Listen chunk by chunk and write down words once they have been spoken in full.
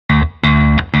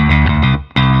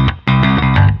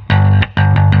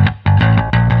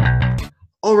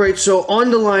right, so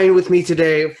on the line with me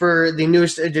today for the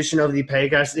newest edition of the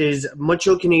podcast is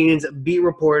Montreal Canadiens beat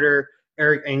reporter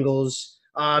Eric Engels.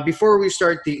 Before we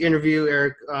start the interview,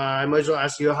 Eric, I might as well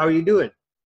ask you, how are you doing?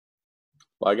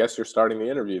 Well, I guess you're starting the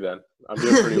interview then. I'm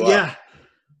doing pretty well. Yeah.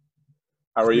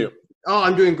 How are you? Oh,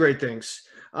 I'm doing great, thanks.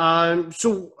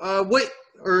 What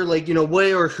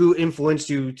or who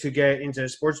influenced you to get into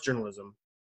sports journalism?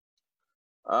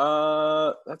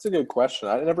 That's a good question.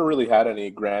 I never really had any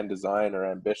grand design or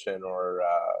ambition or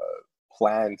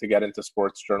plan to get into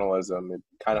sports journalism. It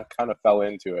kind of fell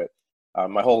into it.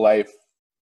 My whole life,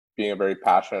 being a very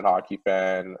passionate hockey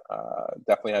fan,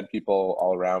 definitely had people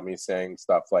all around me saying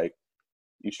stuff like,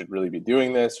 "You should really be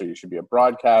doing this," or "You should be a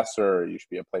broadcaster," or "You should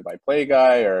be a play-by-play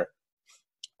guy," or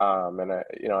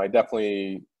I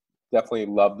definitely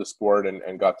loved the sport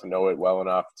and got to know it well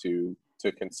enough to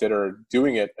consider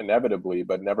doing it inevitably,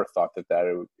 but never thought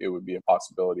that it would be a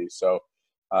possibility. So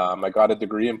I got a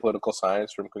degree in political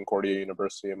science from Concordia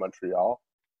University in Montreal,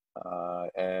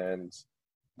 and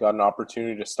got an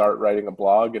opportunity to start writing a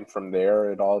blog, and from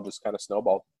there it all just kind of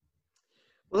snowballed.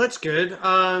 Well, that's good.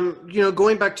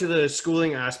 Going back to the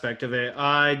schooling aspect of it,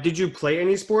 did you play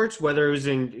any sports, whether it was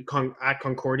at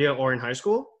Concordia or in high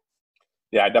school?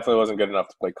 Yeah, I definitely wasn't good enough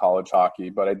to play college hockey,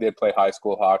 but I did play high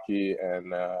school hockey,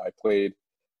 and I played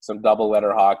some double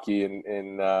letter hockey.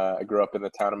 I grew up in the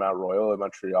town of Mount Royal in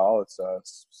Montreal. It's a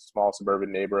small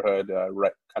suburban neighborhood,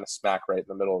 right, kind of smack right in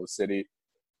the middle of the city,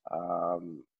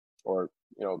 or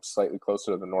slightly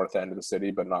closer to the north end of the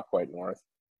city, but not quite north.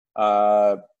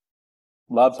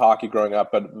 Loved hockey growing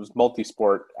up, but it was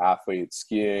multi-sport athlete: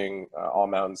 skiing, all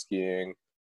mountain skiing,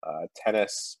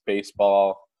 tennis,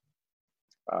 baseball.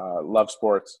 Love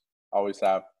sports, always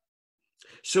have.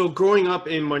 So growing up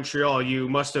in Montreal, you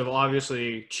must have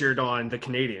obviously cheered on the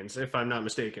Canadiens, if I'm not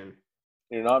mistaken.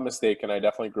 You're not mistaken. I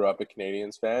definitely grew up a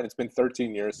Canadiens fan. It's been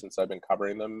 13 years since I've been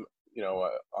covering them,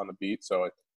 on the beat, so I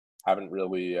haven't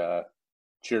really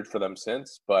cheered for them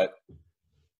since. But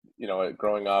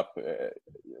growing up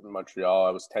in Montreal,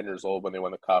 I was 10 years old when they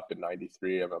won the Cup in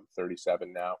 '93. I'm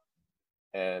 37 now.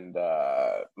 And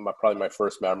probably my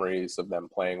first memories of them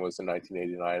playing was in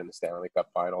 1989 in the Stanley Cup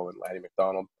final when Lanny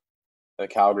McDonald and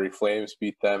the Calgary Flames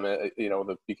beat them.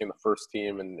 Became the first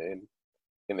team in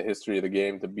the history of the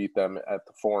game to beat them at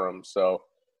the Forum. So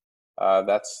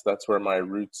that's where my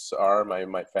roots are.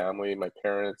 My family, my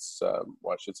parents.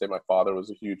 I should say my father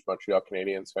was a huge Montreal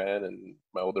Canadiens fan, and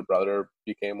my older brother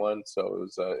became one. So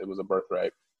it was a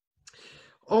birthright.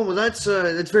 Oh, well, that's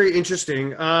very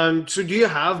interesting. So do you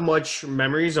have much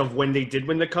memories of when they did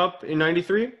win the Cup in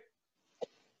 '93?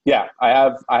 Yeah, I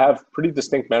have pretty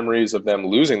distinct memories of them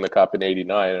losing the Cup in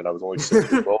 '89, and I was only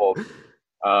 6 years old.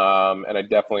 And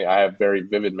I have very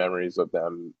vivid memories of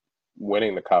them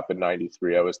winning the Cup in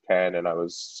 '93. I was 10, and I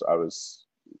was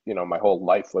my whole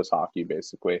life was hockey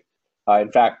basically.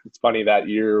 In fact, it's funny, that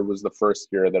year was the first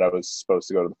year that I was supposed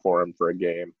to go to the Forum for a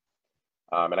game.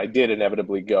 And I did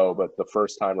inevitably go, but the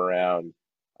first time around,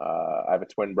 I have a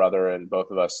twin brother, and both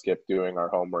of us skipped doing our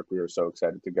homework. We were so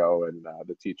excited to go, and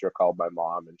the teacher called my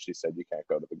mom, and she said, "You can't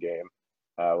go to the game,"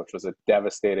 which was a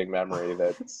devastating memory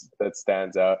that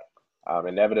stands out.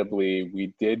 Inevitably,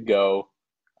 we did go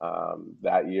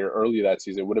that year, early that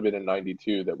season. It would have been in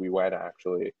 '92 that we went,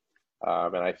 actually.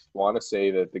 And I want to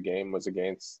say that the game was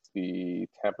against the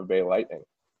Tampa Bay Lightning,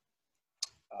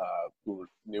 who were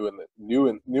new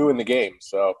in the game.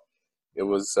 So it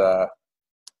was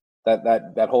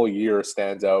that whole year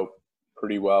stands out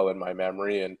pretty well in my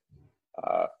memory. And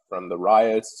from the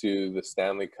riots to the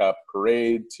Stanley Cup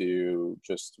parade to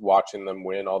just watching them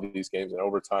win all these games in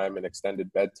overtime and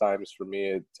extended bedtimes for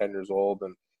me at 10 years old,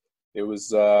 and it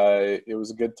was a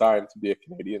good time to be a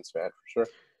Canadiens fan, for sure.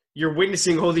 You're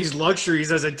witnessing all these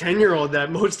luxuries as a 10-year-old that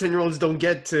most 10-year-olds don't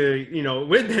get to,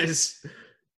 witness.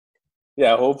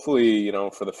 Yeah, hopefully,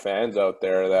 for the fans out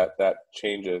there, that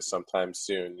changes sometime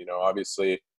soon.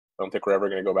 Obviously, I don't think we're ever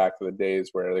going to go back to the days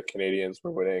where the Canadiens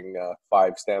were winning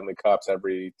 5 Stanley Cups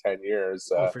every 10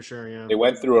 years. Oh, for sure, yeah. They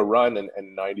went through a run, and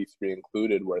 '93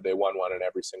 included, where they won one in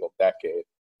every single decade.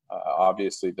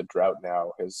 Obviously, the drought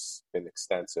now has been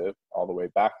extensive all the way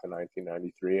back to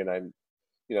 1993, and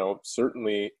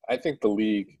certainly, I think the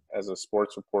league, as a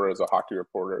sports reporter, as a hockey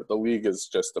reporter, the league is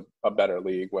just a better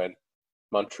league when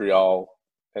Montreal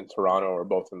and Toronto are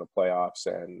both in the playoffs,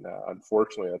 and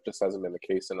unfortunately, that just hasn't been the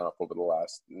case enough over the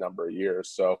last number of years.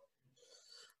 So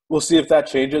we'll see if that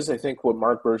changes. I think what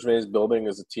Marc Bergevin is building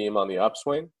is a team on the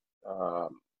upswing.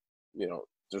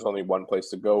 There's only one place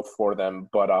to go for them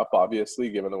but up, obviously,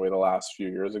 given the way the last few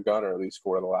years have gone, or at least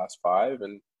 4 of the last 5.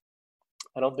 And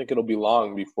I don't think it'll be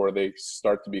long before they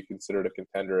start to be considered a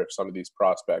contender if some of these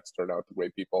prospects turn out the way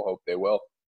people hope they will.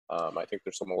 I think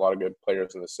there's a lot of good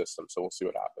players in the system, so we'll see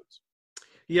what happens.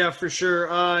 Yeah, for sure.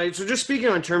 So just speaking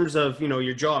on terms of,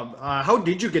 your job, how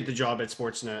did you get the job at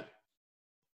Sportsnet?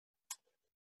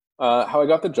 How I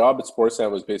got the job at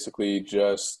Sportsnet was basically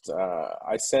just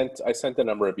I sent a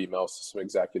number of emails to some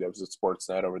executives at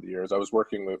Sportsnet over the years. I was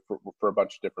working for a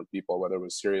bunch of different people, whether it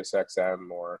was SiriusXM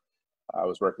or I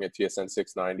was working at TSN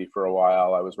 690 for a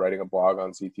while. I was writing a blog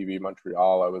on CTV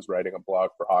Montreal. I was writing a blog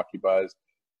for Hockey Buzz.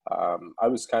 I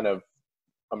was kind of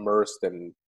immersed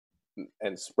and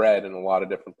spread in a lot of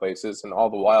different places, and all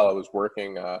the while I was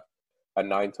working a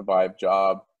 9 to 5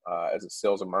 job as a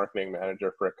sales and marketing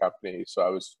manager for a company. So I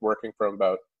was working from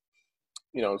about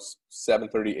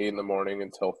 7:38 in the morning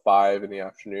until 5 in the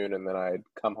afternoon, and then I'd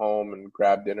come home and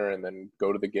grab dinner and then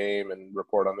go to the game and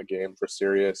report on the game for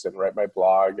Sirius and write my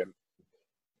blog. And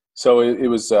so it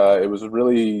was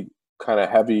really kind of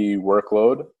heavy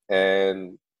workload,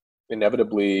 and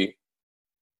inevitably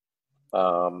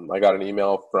I got an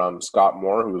email from Scott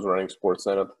Moore, who was running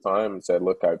Sportsnet at the time, and said,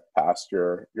 "Look, I've passed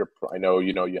your. I know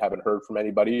you haven't heard from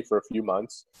anybody for a few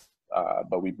months,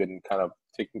 but we've been kind of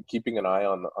keeping an eye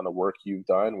on the work you've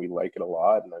done. We like it a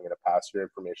lot, and I'm going to pass your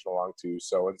information along to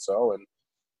so and so."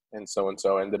 And so and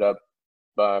so ended up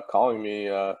calling me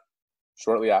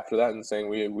shortly after that and saying,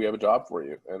 "We have a job for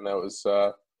you." And that was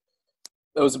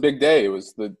a big day. It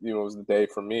was it was the day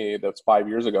for me. That's 5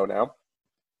 years ago now.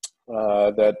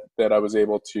 That I was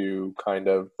able to kind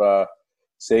of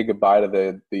say goodbye to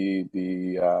the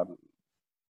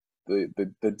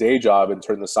day job and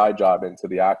turn the side job into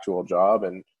the actual job.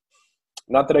 And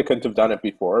not that I couldn't have done it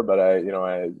before, but I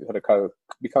had kind of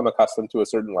become accustomed to a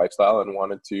certain lifestyle and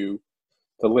wanted to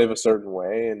live a certain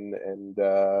way, and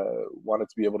wanted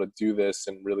to be able to do this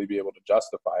and really be able to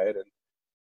justify it. And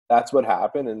that's what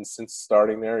happened. And since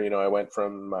starting there, I went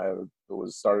from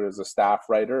started as a staff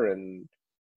writer, and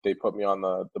they put me on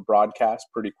the broadcast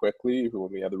pretty quickly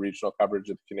when we had the regional coverage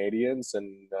of the Canadians.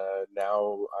 And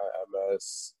now I'm a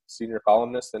senior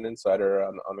columnist and insider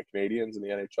on the Canadians and the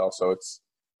NHL. So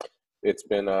it's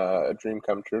been a dream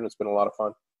come true, and it's been a lot of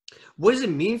fun. What does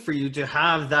it mean for you to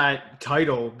have that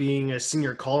title, being a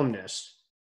senior columnist?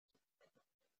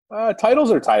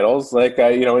 Titles are titles. Like,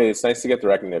 it's nice to get the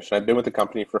recognition. I've been with the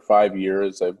company for 5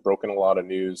 years. I've broken a lot of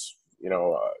news,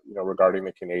 regarding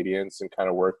the Canadians, and kind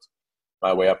of worked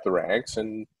my way up the ranks.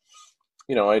 And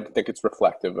I think it's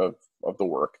reflective of the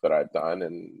work that I've done.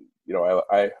 And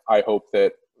I hope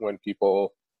that when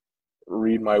people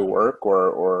read my work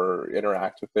or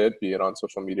interact with it, be it on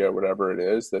social media or whatever it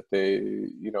is, that they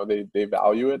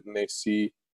value it, and they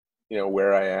see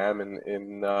where I am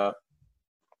in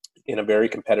a very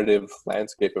competitive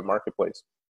landscape of marketplace.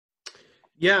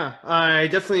 Yeah, I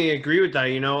definitely agree with that.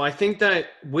 I think that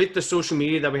with the social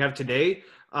media that we have today,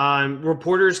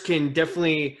 reporters can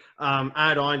definitely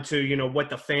add on to what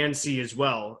the fans see as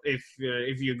well, if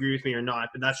you agree with me or not.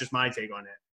 But that's just my take on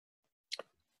it.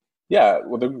 Yeah,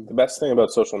 well, the best thing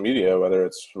about social media, whether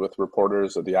it's with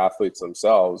reporters or the athletes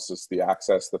themselves, is the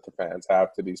access that the fans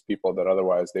have to these people that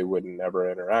otherwise they wouldn't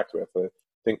ever interact with. I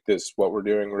think what we're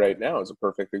doing right now is a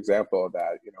perfect example of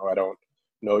that. I don't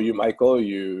know you, Michael.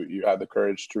 You had the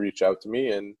courage to reach out to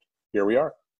me, and here we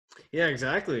are. Yeah,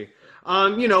 exactly.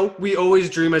 We always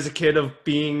dream as a kid of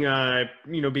being a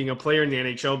player in the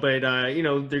NHL, but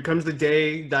there comes the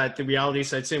day that the reality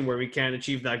sets in where we can't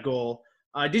achieve that goal.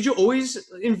 Did you always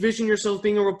envision yourself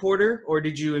being a reporter, or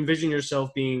did you envision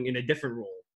yourself being in a different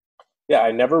role? Yeah,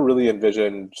 I never really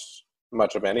envisioned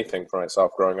much of anything for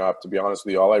myself growing up. To be honest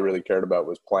with you, all I really cared about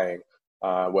was playing,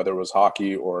 whether it was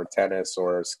hockey or tennis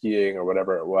or skiing or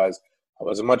whatever it was. I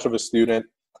wasn't much of a student.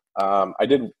 I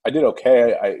did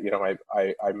okay.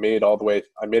 I made it all the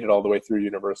way through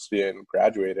university and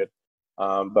graduated.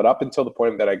 But up until the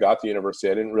point that I got to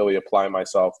university, I didn't really apply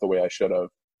myself the way I should have.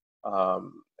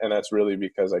 And that's really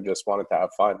because I just wanted to have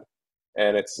fun.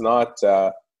 And it's not,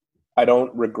 I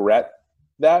don't regret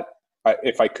that.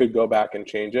 If I could go back and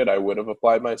change it, I would have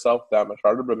applied myself that much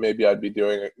harder, but maybe I'd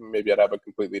have a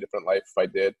completely different life if I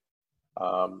did.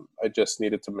 I just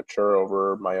needed to mature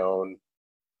over my own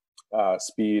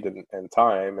speed and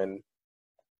time, and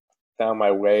found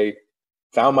my way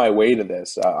to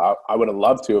this. I would have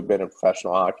loved to have been a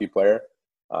professional hockey player.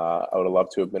 I would have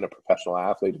loved to have been a professional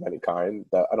athlete of any kind.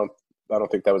 I don't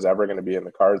think that was ever going to be in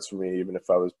the cards for me, even if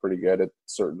I was pretty good at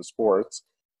certain sports.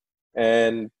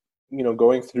 And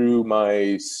going through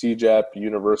my CEGEP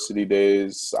university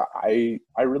days, I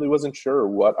really wasn't sure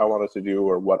what I wanted to do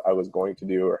or what I was going to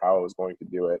do or how I was going to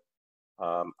do it.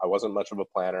 I wasn't much of a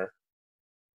planner,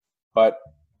 but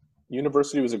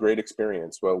University was a great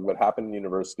experience. Well, what happened in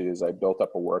university is I built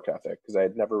up a work ethic because I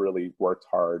had never really worked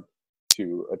hard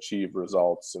to achieve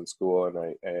results in school,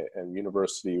 and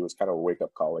university was kind of a wake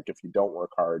up call. Like, if you don't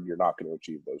work hard, you're not going to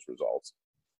achieve those results.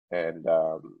 And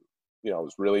I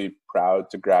was really proud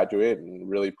to graduate and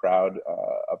really proud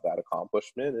of that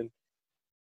accomplishment.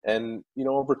 And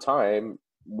over time,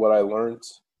 what I learned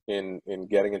in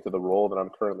getting into the role that I'm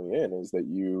currently in is that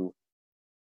you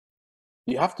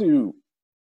have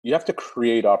to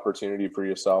create opportunity for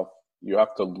yourself. You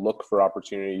have to look for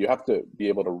opportunity. You have to be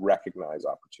able to recognize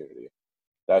opportunity.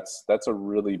 That's a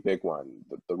really big one,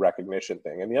 the recognition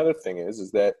thing. And the other thing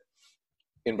is that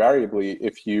invariably,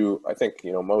 I think,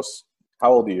 most,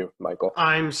 how old are you, Michael?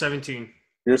 I'm 17.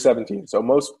 You're 17. So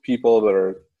most people that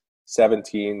are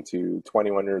 17 to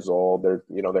 21 years old, they're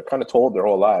kind of told their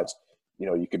whole lives,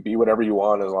 you could be whatever you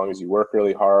want as long as you work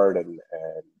really hard and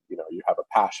you have a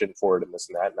passion for it and this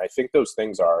and that. And I think those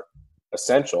things are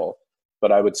essential,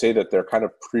 but I would say that they're kind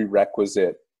of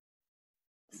prerequisite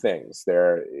things.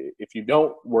 If you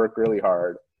don't work really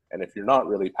hard and if you're not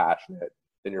really passionate,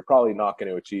 then you're probably not going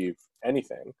to achieve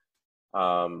anything.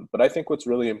 But I think what's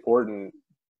really important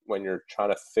when you're trying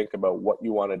to think about what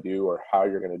you want to do or how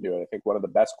you're going to do it, I think one of the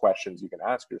best questions you can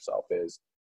ask yourself is,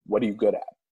 what are you good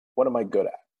at? What am I good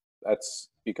at? That's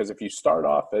because if you start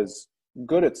off as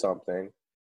good at something,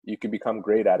 you can become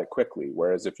great at it quickly.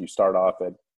 Whereas if you start off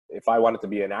if I wanted to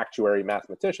be an actuary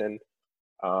mathematician,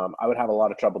 I would have a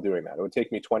lot of trouble doing that. It would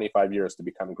take me 25 years to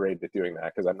become great at doing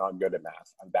that because I'm not good at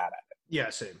math. I'm bad at it. Yeah,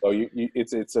 same. So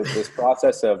it's this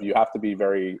process of you have to be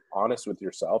very honest with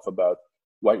yourself about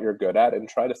what you're good at and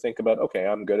try to think about, okay,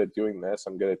 I'm good at doing this.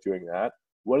 I'm good at doing that.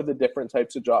 What are the different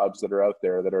types of jobs that are out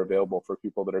there that are available for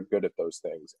people that are good at those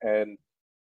things? And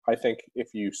I think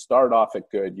if you start off at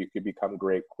good, you could become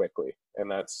great quickly. And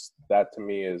that to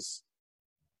me is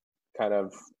kind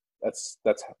of, that's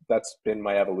been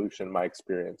my evolution, my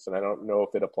experience. And I don't know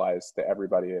if it applies to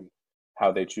everybody and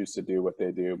how they choose to do what they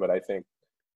do. But I think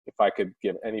if I could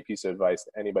give any piece of advice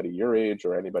to anybody your age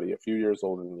or anybody a few years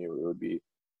older than you, it would be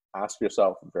ask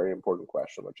yourself a very important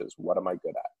question, which is, what am I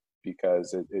good at?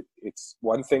 Because it's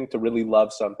one thing to really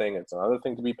love something. It's another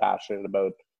thing to be passionate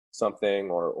about something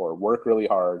or work really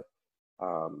hard.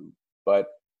 But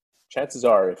chances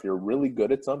are, if you're really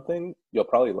good at something, you'll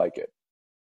probably like it.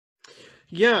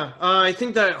 Yeah, I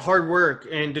think that hard work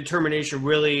and determination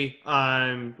really,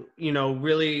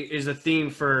 really is a theme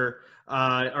for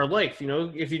our life.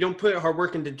 If you don't put hard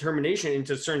work and determination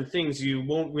into certain things, you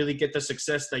won't really get the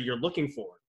success that you're looking for.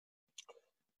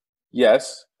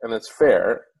 Yes, and it's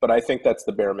fair, but I think that's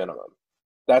the bare minimum.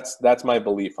 That's my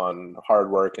belief on hard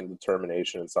work and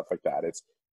determination and stuff like that.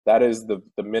 That is the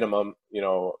minimum,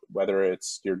 whether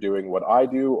it's you're doing what I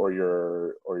do or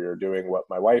you're doing what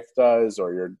my wife does,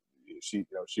 or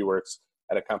she works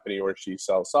at a company where she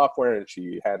sells software and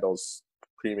she handles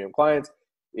premium clients.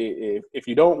 If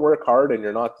you don't work hard and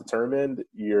you're not determined,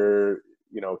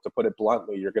 to put it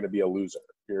bluntly, you're going to be a loser.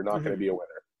 You're not going to be a winner.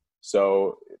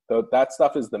 So that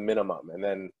stuff is the minimum. And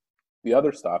then the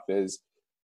other stuff is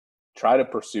try to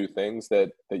pursue things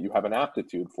that you have an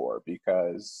aptitude for,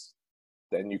 because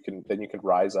then you can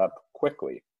rise up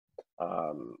quickly.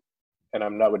 And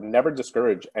I would never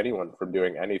discourage anyone from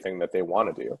doing anything that they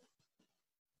want to do.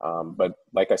 But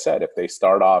like I said, if they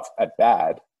start off at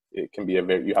bad, it can be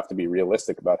you have to be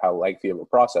realistic about how lengthy of a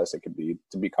process it could be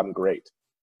to become great.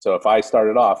 So if I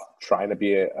started off trying to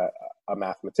be a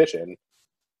mathematician,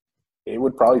 it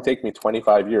would probably take me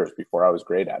 25 years before I was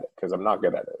great at it, because I'm not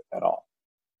good at it at all.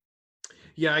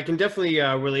 Yeah, I can definitely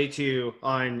relate to you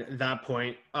on that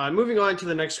point. Moving on to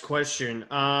the next question.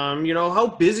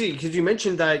 How busy, because you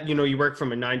mentioned that, you work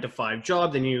from a 9-to-5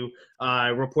 job, then you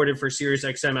reported for Sirius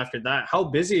XM after that. How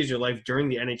busy is your life during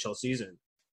the NHL season?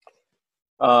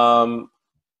 During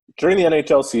the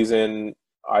NHL season,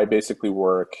 I basically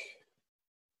work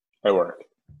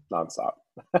nonstop.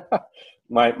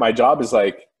 My job is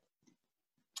like,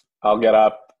 I'll get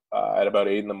up at about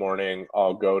 8 a.m.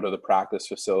 I'll go to the practice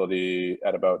facility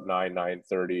at about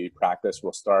 9:30. Practice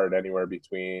will start anywhere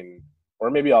between, or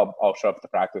maybe I'll show up at the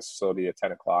practice facility at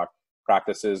 10 o'clock.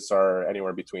 Practices are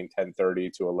anywhere between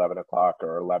 10:30 to 11 o'clock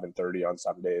or 11:30 on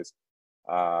some days.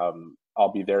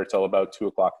 I'll be there till about 2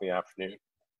 o'clock in the afternoon.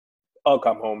 I'll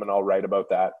come home and I'll write about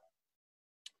that.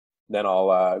 Then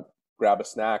I'll grab a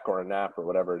snack or a nap or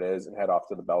whatever it is and head off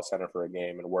to the Bell Center for a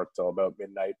game and work till about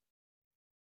midnight.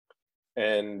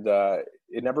 And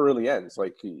it never really ends.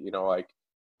 Like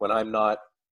when I'm not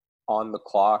on the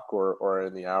clock or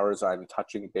in the hours, I'm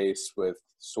touching base with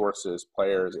sources,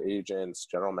 players, agents,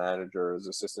 general managers,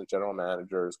 assistant general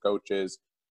managers, coaches,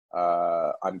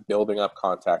 I'm building up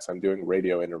contacts. I'm doing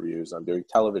radio interviews. I'm doing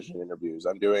television interviews.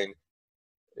 I'm doing,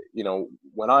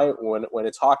 when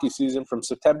it's hockey season from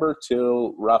September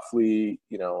till roughly,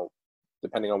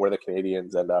 depending on where the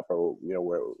Canadians end up, or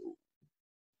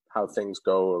how things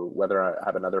go, or whether I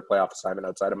have another playoff assignment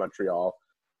outside of Montreal,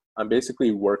 I'm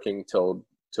basically working till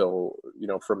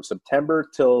from September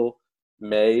till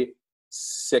May,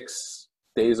 6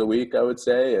 days a week, I would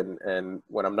say. And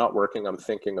when I'm not working, I'm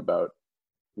thinking about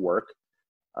work.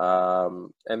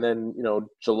 And then,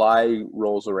 July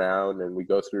rolls around and we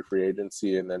go through free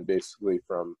agency. And then basically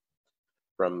from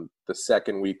the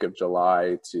second week of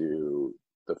July to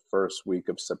the first week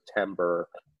of September,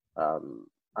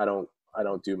 I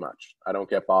don't do much. I don't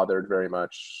get bothered very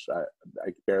much.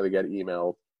 I barely get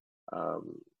emailed.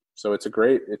 So it's a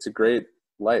great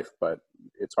life, but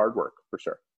it's hard work for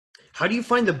sure. How do you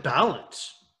find the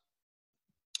balance?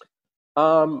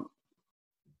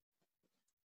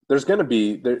 There's going to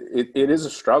be it is a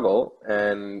struggle,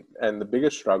 and the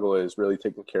biggest struggle is really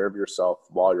taking care of yourself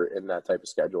while you're in that type of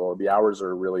schedule. The hours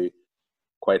are really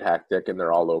quite hectic, and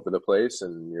they're all over the place,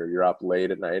 and you're up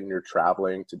late at night, and you're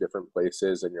traveling to different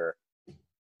places, and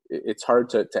it's hard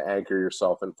to anchor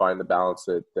yourself and find the balance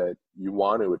that you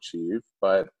want to achieve.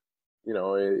 But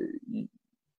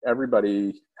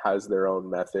everybody has their own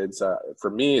methods.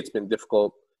 For me, it's been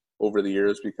difficult over the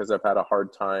years because I've had a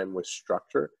hard time with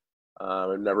structure.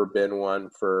 I've never been one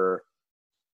for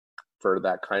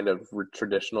that kind of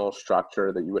traditional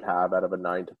structure that you would have out of a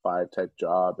 9-to-5 type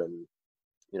job, and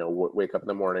wake up in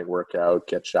the morning, work out,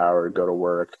 get showered, go to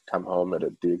work, come home at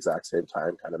the exact same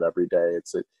time, kind of every day.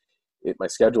 My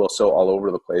schedule is so all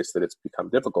over the place that it's become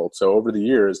difficult. So over the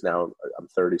years, now I'm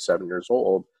 37 years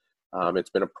old. It's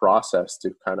been a process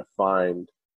to kind of find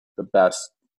the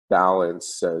best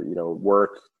balance,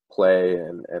 work, play,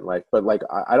 and life. But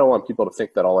I don't want people to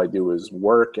think that all I do is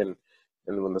work, and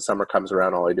when the summer comes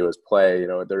around, all I do is play.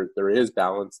 There is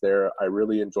balance there. I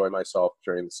really enjoy myself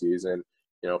during the season.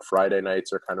 Friday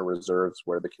nights are kind of reserves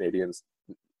where the Canadians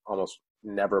almost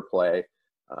never play.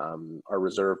 Are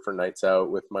reserved for nights out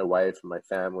with my wife and my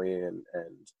family, and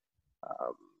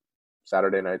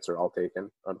Saturday nights are all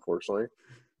taken, unfortunately.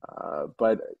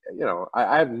 But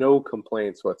I have no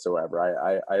complaints whatsoever.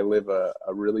 I live a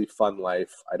really fun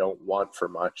life. I don't want for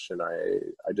much, and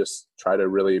I just try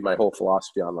to my whole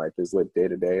philosophy on life is live day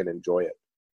to day and enjoy it.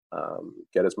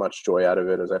 Get as much joy out of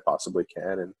it as I possibly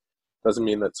can, and doesn't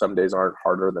mean that some days aren't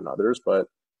harder than others, but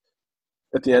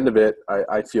at the end of it,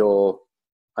 I feel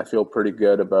pretty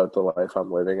good about the life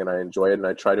I'm living, and I enjoy it, and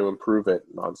I try to improve it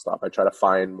nonstop. I try to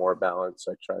find more balance.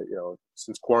 I try,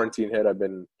 since quarantine hit, I've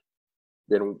been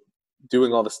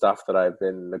doing all the stuff that I've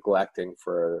been neglecting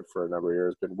for a number of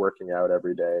years. Been working out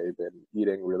every day, been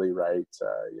eating really right.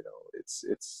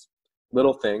 It's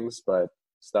little things, but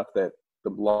stuff that the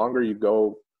longer you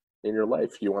go in your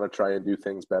life, you want to try and do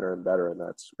things better and better, and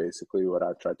that's basically what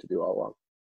I've tried to do all along.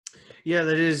 Yeah,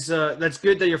 that's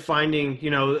good that you're finding,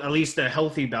 at least a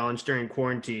healthy balance during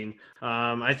quarantine.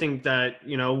 I think that,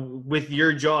 with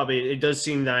your job, it does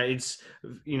seem that it's,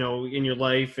 in your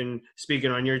life, and speaking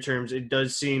on your terms, it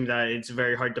does seem that it's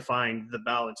very hard to find the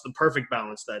balance, the perfect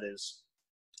balance, that is.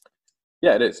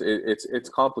 Yeah, it is. It's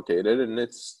complicated, and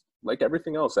it's like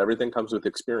everything else. Everything comes with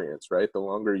experience, right? The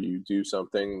longer you do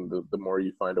something, the more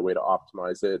you find a way to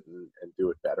optimize it and do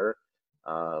it better.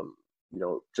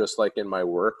 Just like in my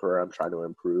work, where I'm trying to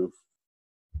improve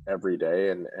every day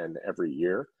and every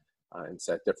year, and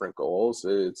set different goals,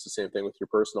 it's the same thing with your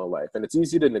personal life. And it's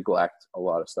easy to neglect a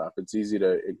lot of stuff. It's easy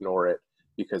to ignore it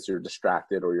because you're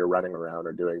distracted, or you're running around,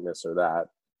 or doing this or that.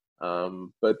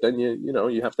 But then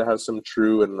you have to have some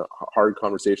true and hard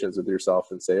conversations with yourself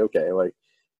and say, okay,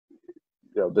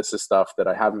 this is stuff that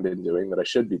I haven't been doing that I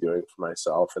should be doing for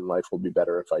myself, and life will be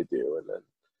better if I do. And then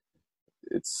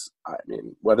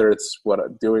whether it's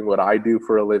doing what I do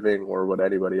for a living or what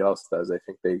anybody else does, I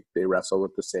think they wrestle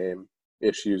with the same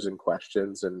issues and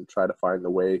questions and try to find the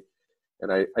way.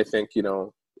 And I think,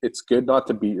 it's good not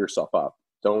to beat yourself up.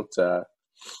 Don't,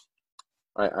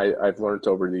 I've learned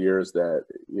over the years that,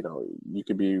 you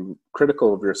could be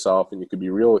critical of yourself and you could be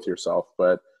real with yourself,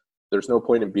 but there's no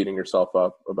point in beating yourself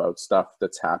up about stuff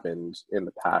that's happened in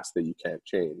the past that you can't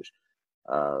change.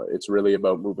 It's really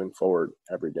about moving forward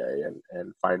every day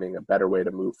and finding a better way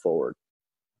to move forward.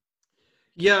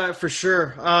 Yeah, for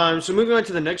sure. So moving on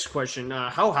to the next question,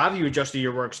 how have you adjusted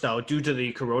your work style due to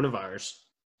the coronavirus?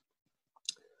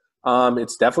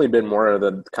 It's definitely been more of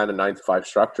the kind of 9-to-5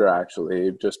 structure,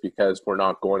 actually, just because we're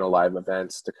not going to live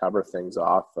events to cover things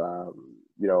off.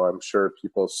 I'm sure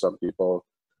some people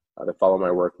that follow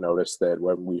my work noticed that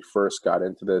when we first got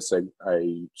into this,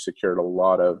 I secured a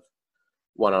lot of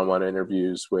one-on-one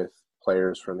interviews with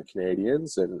players from the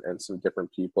Canadians and some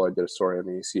different people. I did a story on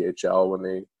the ECHL when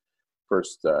they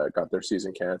first got their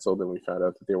season canceled, and we found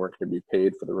out that they weren't going to be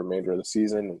paid for the remainder of the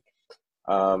season.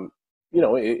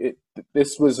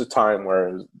 This was a time where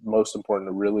it was most important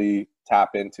to really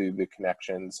tap into the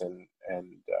connections and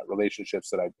relationships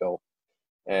that I built,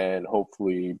 and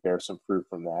hopefully bear some fruit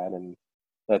from that. And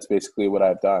that's basically what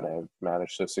I've done. I've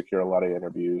managed to secure a lot of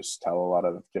interviews, tell a lot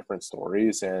of different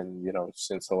stories, and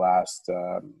since the last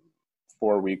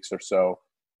 4 weeks or so,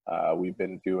 we've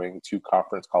been doing 2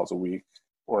 conference calls a week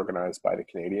organized by the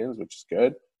Canadians, which is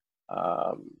good.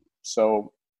 At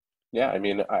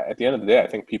the end of the day, I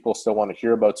think people still want to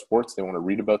hear about sports. They want to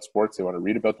read about sports. They want to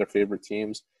read about their favorite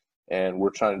teams. And we're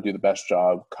trying to do the best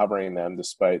job covering them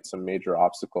despite some major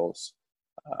obstacles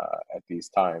at these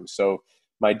times. So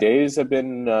my days have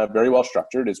been very well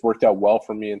structured. It's worked out well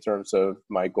for me in terms of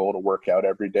my goal to work out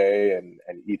every day and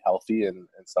eat healthy and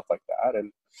stuff like that.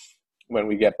 And when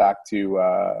we get back to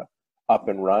up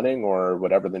and running, or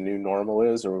whatever the new normal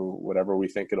is, or whatever we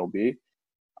think it'll be,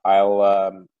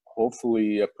 I'll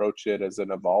hopefully approach it as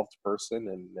an evolved person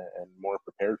and more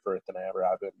prepared for it than I ever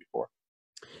have been before.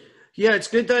 Yeah, it's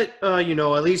good that,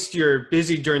 at least you're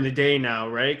busy during the day now,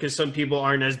 right? Because some people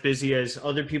aren't as busy as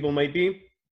other people might be.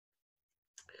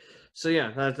 So,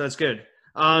 yeah, that's good.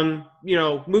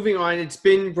 Moving on, it's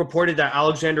been reported that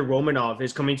Alexander Romanov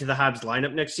is coming to the Habs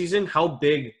lineup next season. How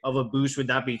big of a boost would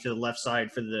that be to the left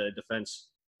side for the defense?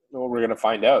 Well, we're going to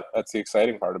find out. That's the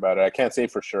exciting part about it. I can't say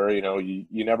for sure. You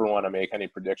never want to make any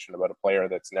prediction about a player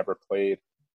that's never played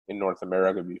in North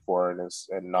America before and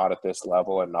not at this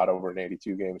level and not over an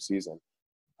 82-game season.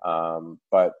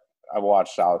 But I've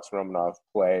watched Alex Romanov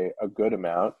play a good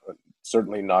amount,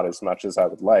 certainly not as much as I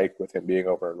would like with him being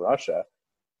over in Russia.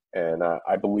 And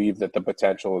I believe that the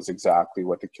potential is exactly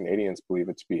what the Canadians believe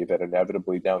it to be, that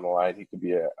inevitably down the line he could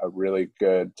be a really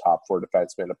good top 4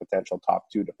 defenseman, a potential top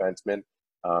 2 defenseman.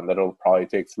 That'll probably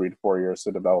take 3 to 4 years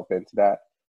to develop into that.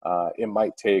 It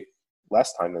might take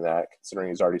less time than that, considering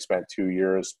he's already spent 2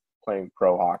 years playing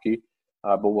pro hockey.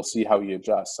 But we'll see how he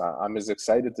adjusts. I'm as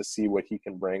excited to see what he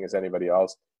can bring as anybody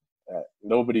else.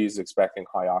 Nobody's expecting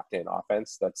high-octane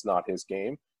offense. That's not his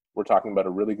game. We're talking about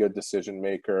a really good decision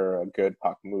maker, a good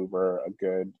puck mover, a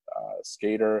good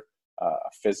skater, a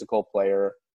physical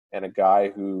player, and a guy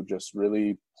who just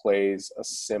really plays a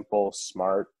simple,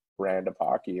 smart brand of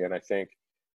hockey. And I think,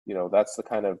 that's the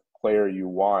kind of player you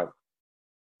want,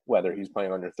 whether he's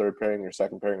playing on your third pairing, your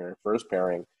second pairing, or your first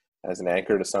pairing, as an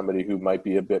anchor to somebody who might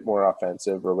be a bit more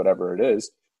offensive or whatever it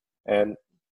is. And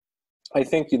I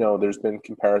think, there's been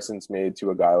comparisons made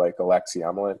to a guy like Alexei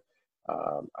Emelin.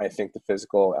 I think the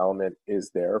physical element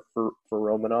is there for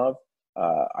Romanov.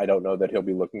 I don't know that he'll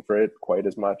be looking for it quite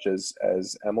as much as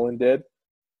Emelin did,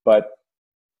 but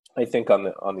I think on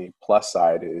the plus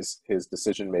side is his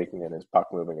decision making and his puck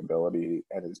moving ability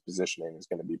and his positioning is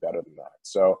going to be better than that.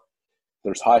 So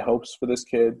there's high hopes for this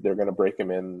kid. They're going to break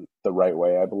him in the right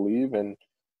way, I believe, and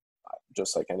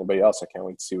just like anybody else, I can't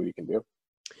wait to see what he can do.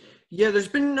 Yeah, there's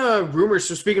been rumors.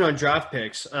 So speaking on draft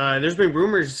picks, there's been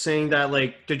rumors saying that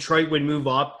Detroit would move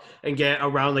up and get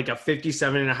around a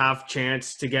 57.5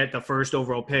 chance to get the first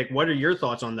overall pick. What are your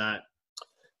thoughts on that?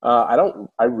 I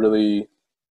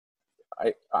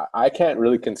can't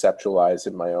really conceptualize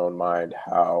in my own mind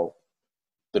how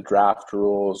the draft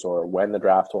rules or when the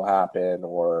draft will happen,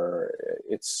 or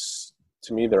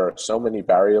to me, there are so many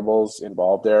variables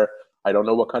involved there. I don't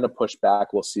know what kind of pushback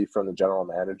we'll see from the general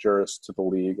managers to the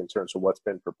league in terms of what's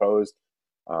been proposed.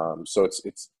 So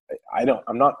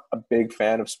I'm not a big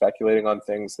fan of speculating on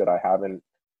things that I haven't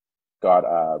got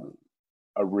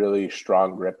a really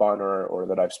strong grip on, or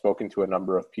that I've spoken to a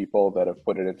number of people that have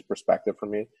put it into perspective for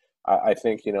me. I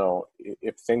think,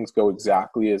 if things go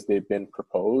exactly as they've been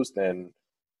proposed, then,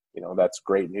 that's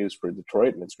great news for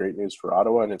Detroit, and it's great news for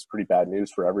Ottawa, and it's pretty bad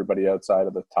news for everybody outside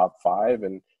of the top 5.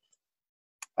 And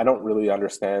I don't really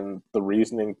understand the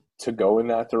reasoning to go in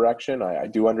that direction. I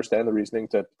do understand the reasoning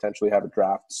to potentially have a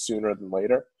draft sooner than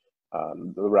later.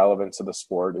 The relevance of the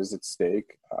sport is at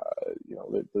stake.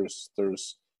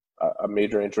 There's a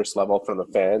major interest level from the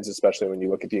fans, especially when you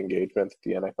look at the engagement that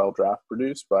the NFL draft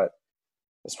produced. But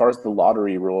as far as the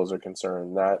lottery rules are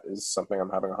concerned, that is something I'm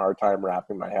having a hard time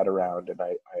wrapping my head around. And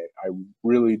I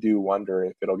really do wonder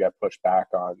if it'll get pushed back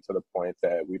on to the point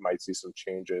that we might see some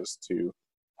changes to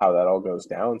how that all goes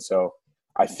down. So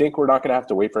I think we're not going to have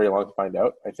to wait very long to find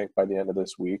out. I think by the end of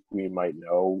this week, we might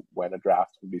know when a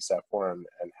draft will be set for and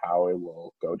how it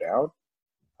will go down.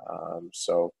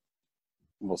 So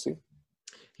we'll see.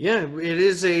 Yeah, it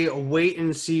is a wait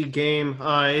and see game.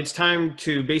 It's time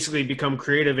to basically become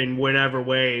creative in whatever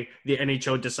way the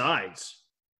NHL decides.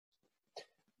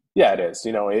 Yeah, it is.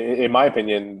 In my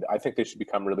opinion, I think they should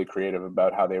become really creative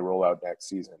about how they roll out next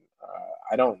season.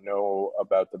 I don't know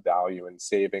about the value in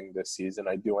saving this season.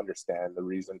 I do understand the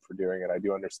reason for doing it. I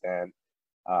do understand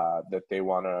that they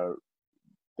want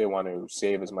to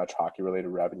save as much hockey related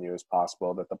revenue as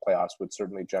possible. That the playoffs would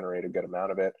certainly generate a good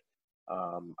amount of it.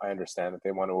 I understand that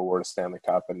they want to award a Stanley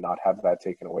Cup and not have that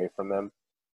taken away from them.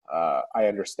 I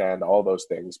understand all those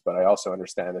things, but I also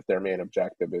understand that their main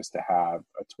objective is to have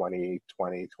a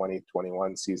 2020,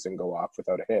 2021 season go off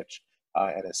without a hitch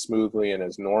and as smoothly and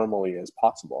as normally as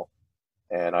possible.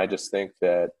 And I just think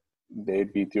that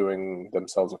they'd be doing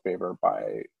themselves a favor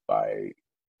by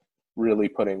really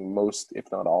putting most, if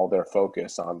not all, their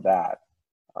focus on that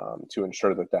to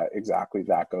ensure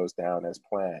that goes down as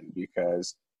planned.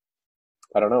 Because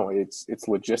I don't know. It's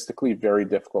logistically very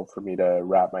difficult for me to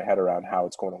wrap my head around how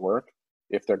it's going to work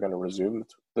if they're going to resume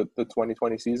the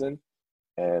 2020 season.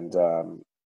 And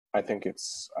I think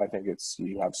it's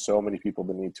you have so many people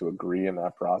that need to agree in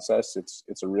that process.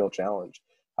 It's a real challenge.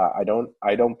 I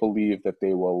don't believe that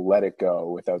they will let it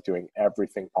go without doing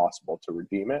everything possible to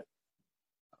redeem it.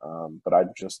 But I'm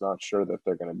just not sure that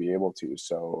they're going to be able to.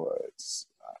 So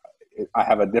I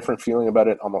have a different feeling about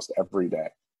it almost every day.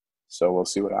 So we'll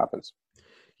see what happens.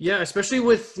 Yeah, especially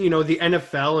with, the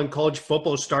NFL and college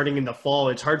football starting in the fall,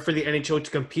 it's hard for the NHL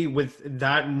to compete with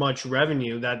that much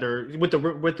revenue that they're with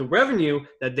the revenue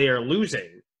that they are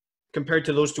losing compared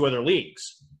to those two other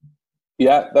leagues.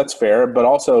 Yeah, that's fair. But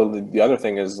also the other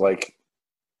thing is like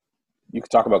you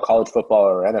could talk about college football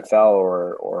or NFL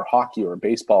or hockey or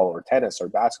baseball or tennis or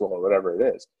basketball or whatever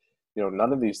it is.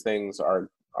 None of these things are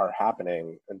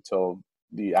happening until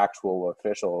the actual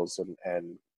officials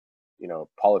and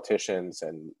politicians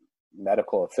and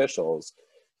medical officials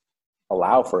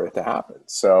allow for it to happen.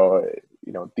 So,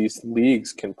 these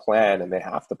leagues can plan and they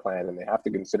have to plan and they have to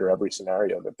consider every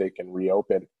scenario that they can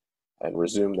reopen and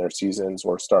resume their seasons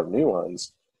or start new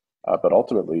ones. But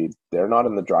ultimately, they're not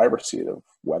in the driver's seat of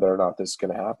whether or not this is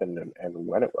going to happen and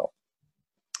when it will.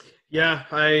 Yeah,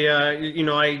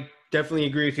 I definitely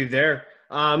agree with you there.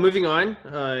 Moving on.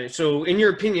 So, in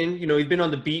your opinion, you've been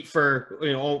on the beat for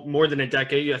more than a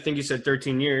decade. I think you said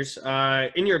 13 years.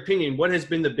 In your opinion, what has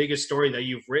been the biggest story that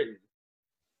you've written?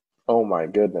 Oh my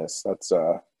goodness, that's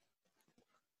a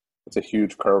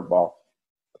huge curveball.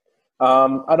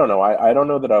 I don't know. I don't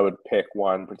know that I would pick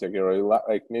one particularly.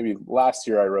 Like maybe last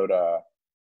year I wrote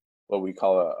what we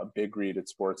call a big read at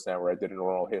Sportsnet, where I did an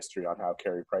oral history on how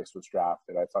Carey Price was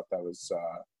drafted. I thought that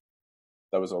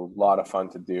was a lot of fun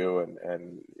to do,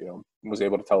 and was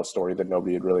able to tell a story that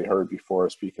nobody had really heard before.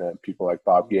 Speaking of people like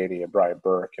Bob Gainey and Brian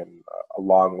Burke and a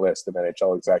long list of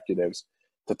NHL executives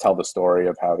to tell the story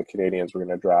of how the Canadians were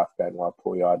going to draft Benoit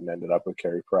Pouliot and ended up with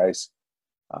Carey Price.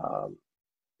 Um,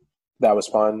 that was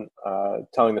fun.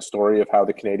 Telling the story of how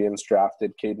the Canadians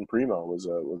drafted Caden Primo was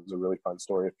a really fun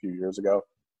story a few years ago.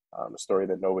 A story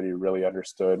that nobody really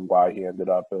understood why he ended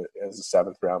up as a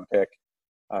seventh round pick.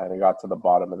 And I got to the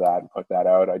bottom of that and put that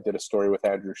out. I did a story with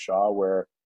Andrew Shaw where,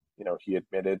 he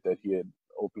admitted that he had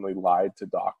openly lied to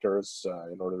doctors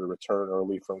in order to return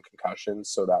early from concussions.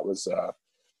 So that was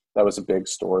a big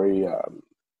story.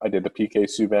 I did the PK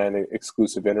Subban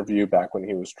exclusive interview back when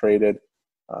he was traded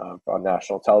on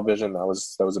national television. That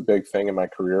was a big thing in my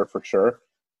career for sure.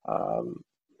 I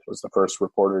was the first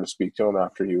reporter to speak to him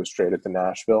after he was traded to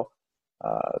Nashville.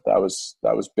 That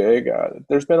was big.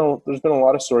 There's been a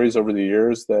lot of stories over the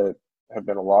years that have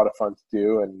been a lot of fun to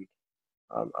do, and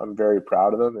I'm very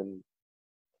proud of them. And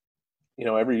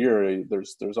every year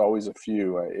there's always a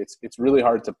few. It's really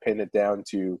hard to pin it down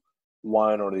to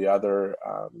one or the other.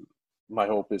 My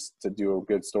hope is to do a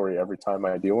good story every time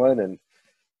I do one,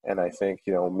 and I think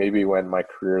maybe when my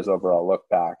career is over, I'll look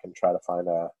back and try to find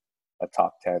a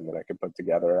top 10 that I could put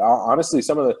together. Honestly,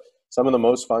 some of the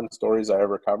most fun stories I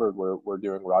ever covered were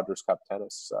doing Rogers Cup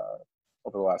tennis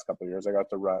over the last couple of years. I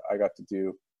got to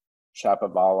do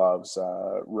Shapovalov's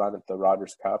run at the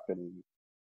Rogers Cup, and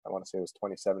I want to say it was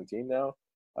 2017 now.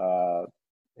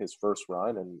 His first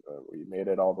run, and we made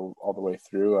it all the way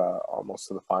through almost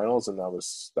to the finals, and that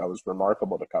was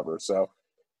remarkable to cover. So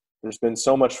there's been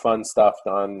so much fun stuff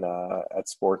done at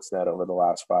Sportsnet over the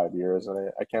last 5 years,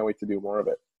 and I can't wait to do more of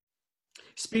it.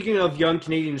 Speaking of young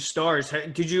Canadian stars,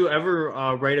 did you ever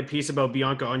write a piece about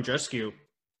Bianca Andreescu?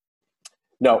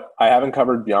 No, I haven't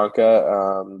covered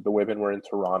Bianca. The women were in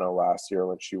Toronto last year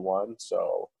when she won,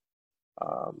 so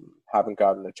haven't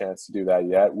gotten a chance to do that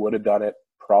yet. Would have done it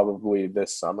probably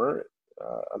this summer.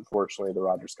 Unfortunately, the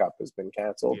Rogers Cup has been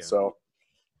canceled, Yeah. so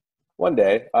one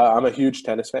day. I'm a huge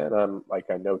tennis fan.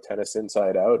 I know tennis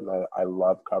inside out, and I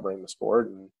love covering the sport.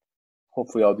 And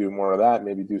hopefully, I'll do more of that.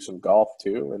 Maybe do some golf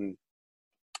too. And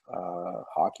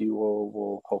hockey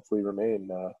will hopefully remain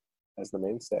as the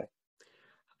mainstay.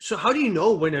 So how do you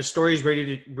know when a story is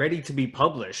ready to be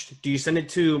published? Do you send it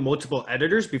to multiple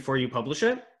editors before you publish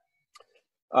it?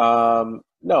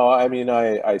 No, I mean,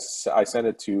 I send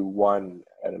it to one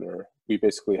editor. We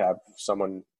basically have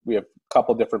we have a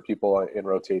couple different people in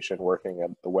rotation working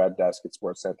at the web desk at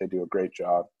Sportsnet. They do a great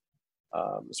job.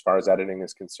 As far as editing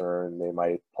is concerned, they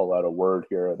might pull out a word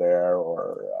here or there,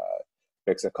 or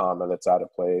fix a comma that's out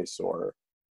of place, or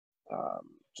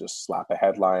just slap a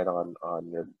headline on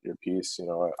your piece.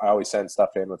 I always send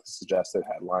stuff in with a suggested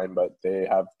headline, but they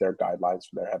have their guidelines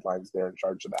for their headlines. They're in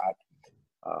charge of that.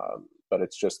 But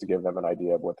it's just to give them an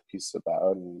idea of what the piece is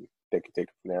about, and they can take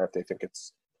it from there if they think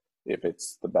if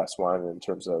it's the best one in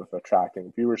terms of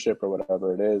attracting viewership or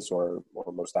whatever it is, or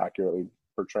most accurately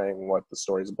portraying what the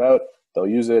story's about. They'll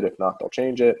use it. If not, they'll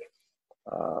change it.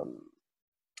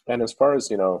 And as far as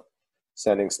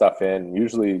sending stuff in,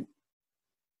 usually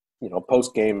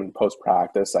post game and post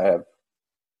practice, I have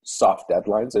soft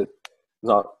deadlines. It's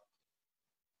not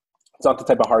the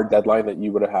type of hard deadline that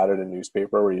you would have had in a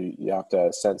newspaper where you have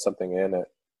to send something in at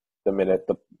the minute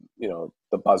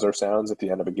the buzzer sounds at the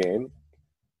end of a game,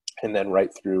 and then write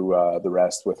through the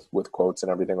rest with quotes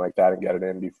and everything like that, and get it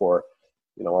in before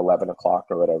 11 o'clock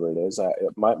or whatever it is.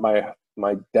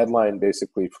 My deadline,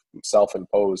 basically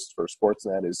self-imposed for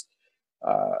Sportsnet, is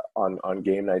on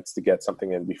game nights to get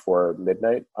something in before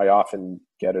midnight. I often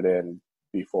get it in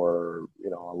before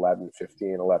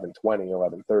 11:15, 11:20,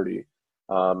 11:30.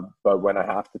 But when I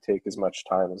have to take as much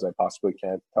time as I possibly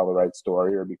can to tell the right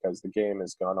story, or because the game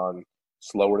has gone on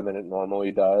slower than it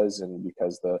normally does, and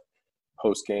because the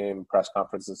post-game press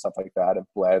conferences and stuff like that have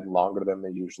bled longer than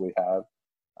they usually have,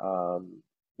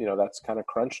 that's kind of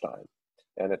crunch time.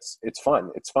 And it's fun.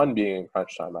 It's fun being in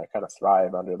crunch time. I kind of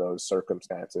thrive under those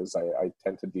circumstances. I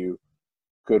tend to do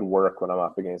good work when I'm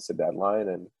up against a deadline.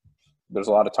 And there's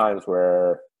a lot of times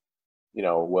where,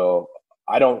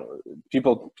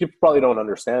 people probably don't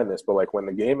understand this, but like when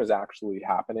the game is actually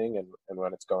happening and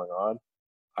when it's going on,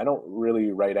 I don't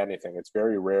really write anything. It's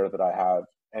very rare that I have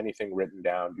anything written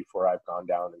down before I've gone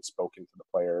down and spoken to the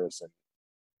players. And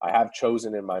I have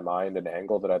chosen in my mind an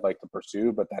angle that I'd like to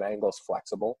pursue, but that angle is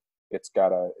flexible. It's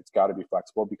gotta be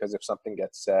flexible, because if something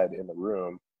gets said in the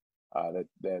room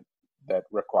that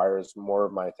requires more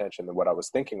of my attention than what I was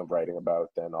thinking of writing about,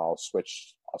 then I'll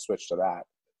switch to that.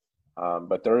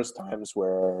 But there's times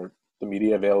where the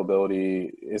media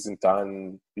availability isn't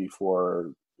done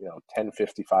before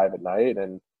 10:55 at night,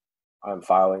 and I'm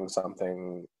filing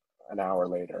something an hour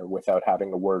later without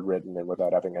having a word written and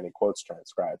without having any quotes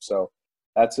transcribed. So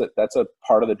that's a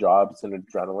part of the job. It's an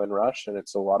adrenaline rush, and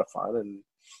it's a lot of fun, and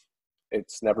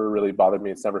it's never really bothered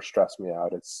me. It's never stressed me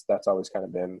out. That's always kind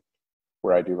of been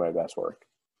where I do my best work.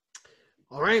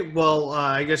 All right. Well,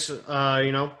 I guess,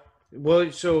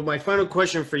 well, so my final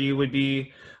question for you would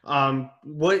be,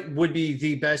 what would be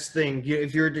the best thing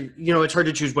if you're, it's hard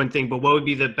to choose one thing, but what would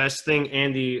be the best thing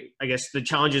and the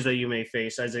challenges that you may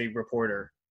face as a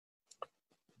reporter?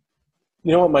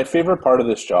 My favorite part of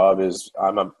this job is I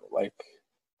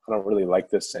don't really like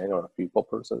this saying. I'm a people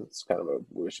person. It's kind of a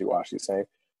wishy-washy saying.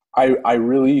 I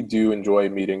really do enjoy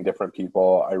meeting different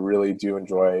people. I really do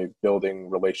enjoy building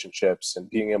relationships and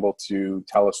being able to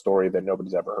tell a story that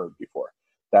nobody's ever heard before.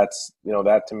 That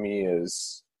to me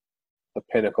is the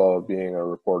pinnacle of being a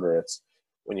reporter. It's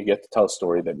when you get to tell a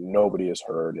story that nobody has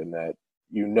heard, and that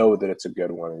that it's a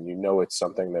good one, and it's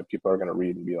something that people are going to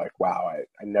read and be like, wow,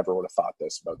 I never would have thought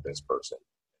this about this person.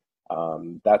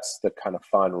 That's the kind of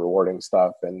fun, rewarding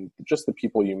stuff. And just the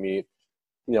people you meet.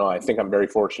 I think I'm very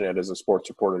fortunate as a sports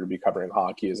reporter to be covering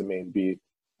hockey as a main beat.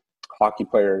 Hockey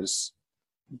players,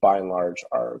 by and large,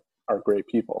 are great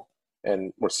people,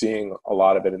 and we're seeing a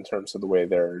lot of it in terms of the way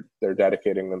they're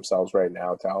dedicating themselves right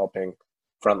now to helping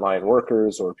frontline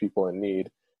workers or people in need.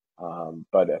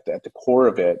 But at the core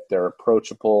of it, they're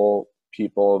approachable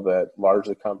people that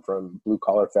largely come from blue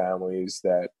collar families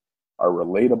that are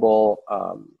relatable,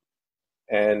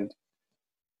 and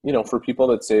for people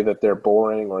that say that they're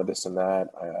boring or this and that,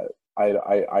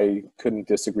 I couldn't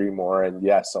disagree more. And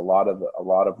yes, a lot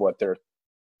of what they're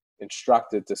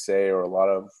instructed to say, or a lot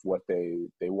of what they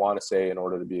want to say in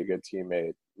order to be a good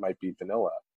teammate, might be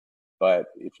vanilla. But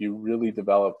if you really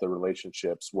develop the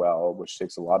relationships well, which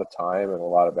takes a lot of time and a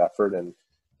lot of effort, and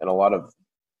a lot of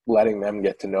letting them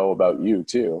get to know about you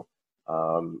too,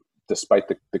 despite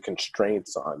the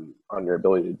constraints on your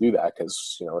ability to do that,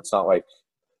 because it's not like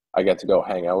I get to go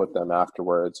hang out with them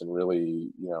afterwards and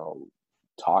really,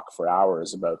 talk for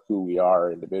hours about who we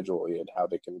are individually and how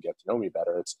they can get to know me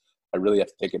better. I really have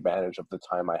to take advantage of the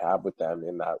time I have with them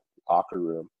in that locker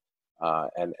room.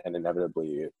 And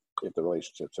inevitably if the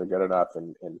relationships are good enough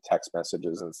in text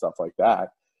messages and stuff like that.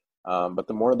 But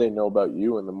the more they know about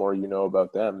you and the more you know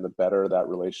about them, the better that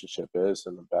relationship is,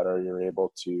 and the better you're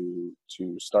able to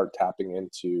start tapping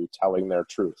into telling their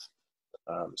truth,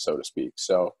 so to speak.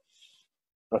 So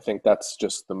I think that's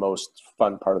just the most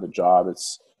fun part of the job.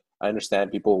 I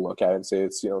understand people look at it and say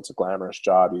it's a glamorous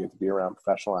job. You get to be around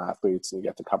professional athletes and you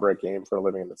get to cover a game for a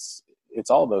living. And it's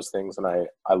all those things, and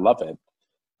I love it.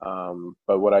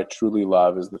 But what I truly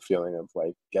love is the feeling of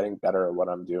like getting better at what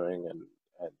I'm doing and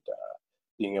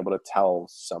being able to tell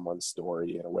someone's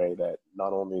story in a way that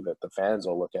not only that the fans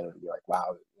will look at it and be like,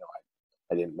 wow,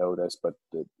 I didn't know this, but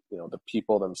the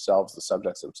people themselves, the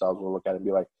subjects themselves will look at it and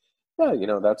be like,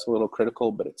 yeah, that's a little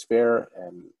critical, but it's fair.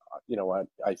 And you know what?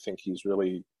 I think he's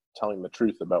really telling the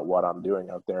truth about what I'm doing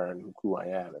out there and who I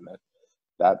am. And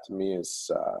that to me is,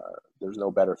 there's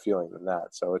no better feeling than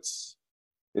that. So it's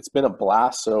been a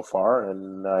blast so far,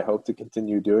 and I hope to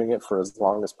continue doing it for as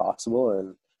long as possible.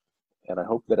 And I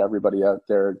hope that everybody out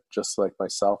there, just like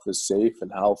myself, is safe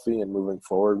and healthy, and moving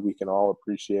forward, we can all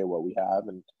appreciate what we have.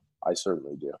 And I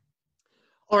certainly do.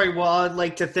 All right. Well, I'd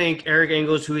like to thank Eric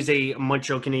Engels, who is a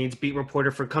Montreal Canadiens beat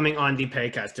reporter, for coming on the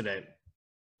podcast today.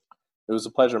 It was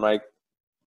a pleasure, Mike.